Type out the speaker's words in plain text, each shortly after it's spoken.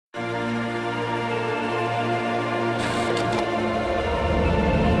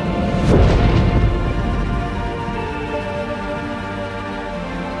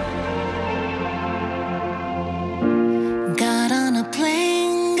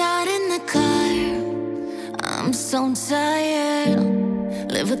so tired.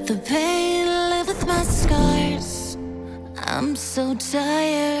 Live with the pain, live with my scars. I'm so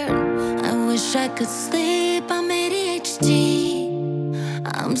tired. I wish I could sleep, I'm ADHD.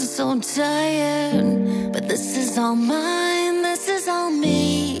 I'm so tired, but this is all mine, this is all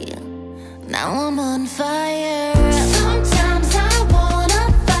me. Now I'm on fire. Sometimes I wanna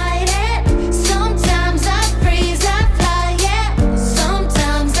fight it. Sometimes I freeze, I fly, yeah.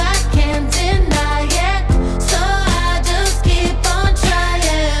 Sometimes I can't deny it, so I just keep on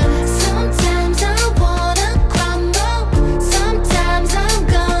trying. Sometimes I wanna crumble. Sometimes I'm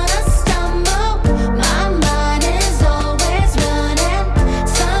gonna stumble. My mind is always running.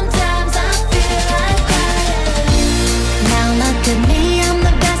 Sometimes I feel like crying. Now look at me, I'm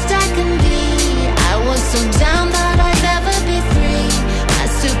the best I can be. I was so down that I'd never be free. My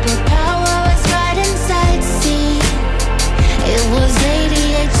superpower was right inside, see. It was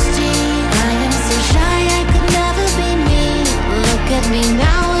ADHD. I am so shy, I could never be me. Look at me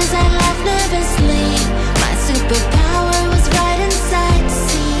now as I laugh nervously. My superpower was right inside,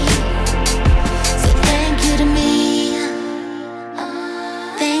 see. So thank you to me.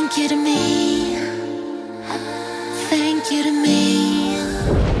 Thank you to me. Thank you to me.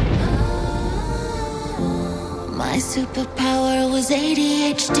 My superpower was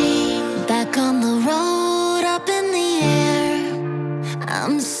ADHD. Back on the road, up in the air.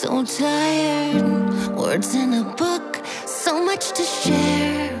 I'm so tired. Words in a book, so much to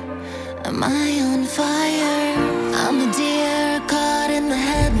share. Am I on fire? I'm a deer caught in the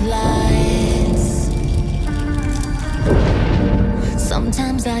headlights.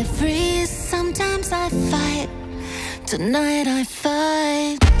 Sometimes I freeze, sometimes I fight. Tonight I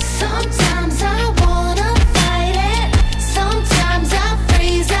fight. Sometimes I